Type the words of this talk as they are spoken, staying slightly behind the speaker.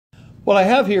What I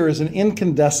have here is an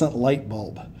incandescent light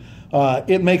bulb.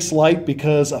 It makes light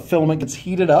because a filament gets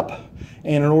heated up,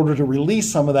 and in order to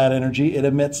release some of that energy, it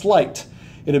emits light.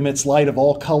 It emits light of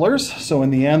all colors, so in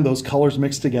the end, those colors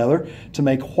mix together to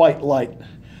make white light.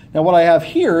 Now what I have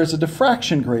here is a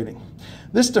diffraction grating.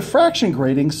 This diffraction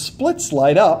grating splits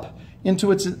light up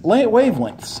into its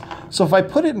wavelengths. So if I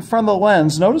put it in front of the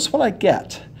lens, notice what I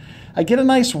get. I get a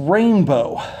nice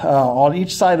rainbow on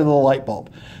each side of the light bulb.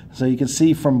 So you can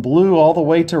see from blue all the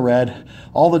way to red,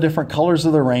 all the different colors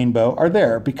of the rainbow are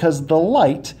there because the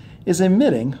light is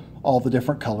emitting all the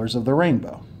different colors of the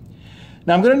rainbow.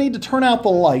 Now I'm going to need to turn out the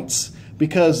lights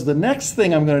because the next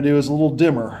thing I'm going to do is a little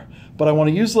dimmer. But I want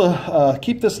to use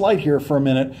keep this light here for a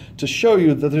minute to show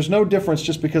you that there's no difference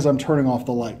just because I'm turning off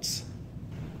the lights.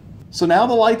 So now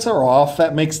the lights are off.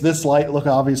 That makes this light look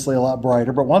obviously a lot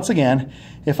brighter. But once again,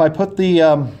 if I put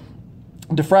the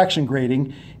diffraction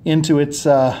grating into its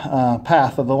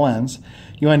path of the lens,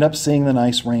 you end up seeing the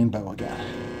nice rainbow again.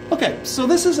 Okay, so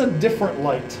this is a different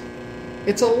light.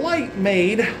 It's a light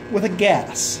made with a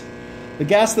gas. The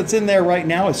gas that's in there right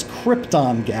now is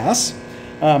krypton gas.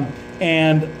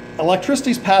 And electricity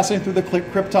is passing through the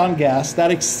krypton gas. That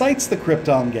excites the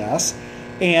krypton gas,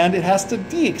 and it has to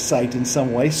de-excite in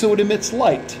some way, so it emits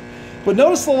light. But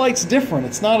notice the light's different.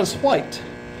 It's not as white.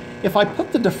 If I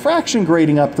put the diffraction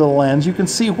grating up to the lens, you can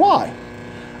see why.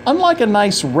 Unlike a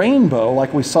nice rainbow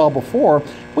like we saw before,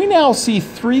 we now see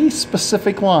three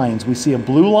specific lines. We see a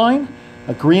blue line,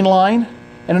 a green line,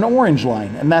 and an orange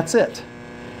line, and that's it.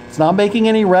 It's not making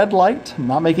any red light,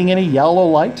 not making any yellow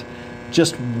light,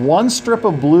 just one strip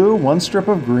of blue, one strip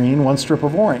of green, one strip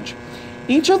of orange.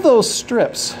 Each of those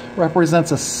strips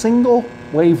represents a single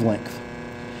wavelength.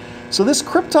 So this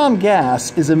krypton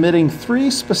gas is emitting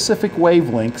three specific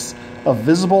wavelengths of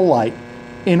visible light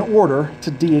in order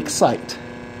to de-excite.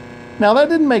 Now that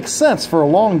didn't make sense for a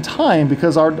long time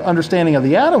because our understanding of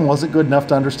the atom wasn't good enough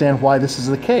to understand why this is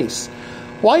the case.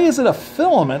 Why is it a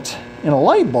filament in a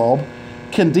light bulb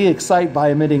can de-excite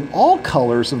by emitting all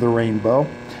colors of the rainbow,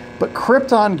 but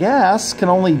krypton gas can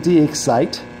only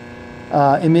de-excite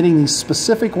emitting these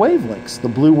specific wavelengths, the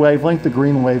blue wavelength, the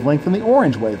green wavelength, and the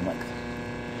orange wavelength.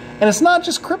 And it's not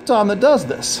just krypton that does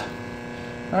this.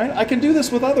 All right? I can do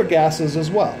this with other gases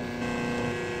as well.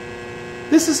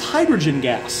 This is hydrogen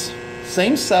gas.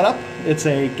 Same setup. It's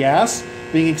a gas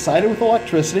being excited with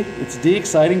electricity. It's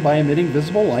de-exciting by emitting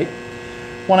visible light.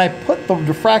 When I put the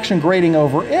diffraction grating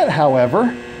over it,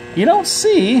 however, you don't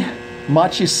see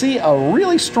much. You see a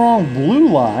really strong blue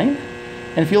line.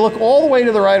 And if you look all the way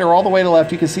to the right or all the way to the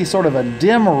left, you can see sort of a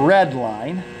dim red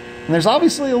line. And there's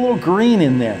obviously a little green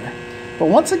in there. But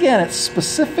once again, it's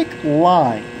specific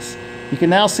lines. You can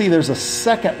now see there's a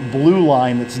second blue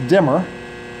line that's dimmer,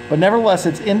 but nevertheless,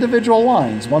 it's individual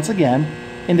lines, once again,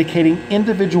 indicating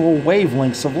individual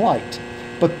wavelengths of light.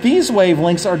 But these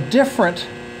wavelengths are different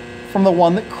from the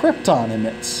one that krypton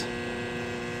emits.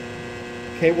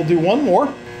 Okay, we'll do one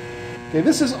more. Okay,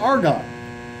 this is argon.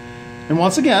 And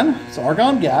once again, it's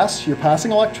argon gas. You're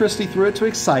passing electricity through it to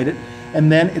excite it,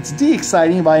 and then it's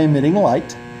de-exciting by emitting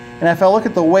light. And if I look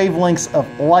at the wavelengths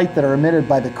of light that are emitted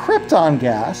by the krypton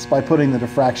gas, by putting the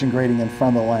diffraction grating in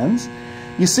front of the lens,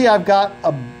 you see I've got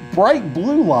a bright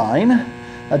blue line,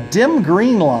 a dim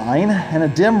green line, and a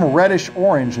dim reddish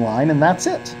orange line, and that's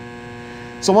it.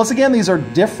 So once again, these are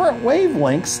different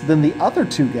wavelengths than the other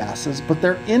two gases, but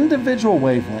they're individual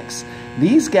wavelengths.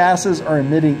 These gases are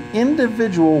emitting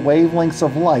individual wavelengths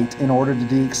of light in order to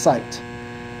de-excite.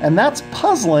 And that's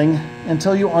puzzling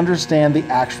until you understand the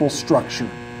actual structure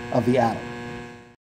of the atom.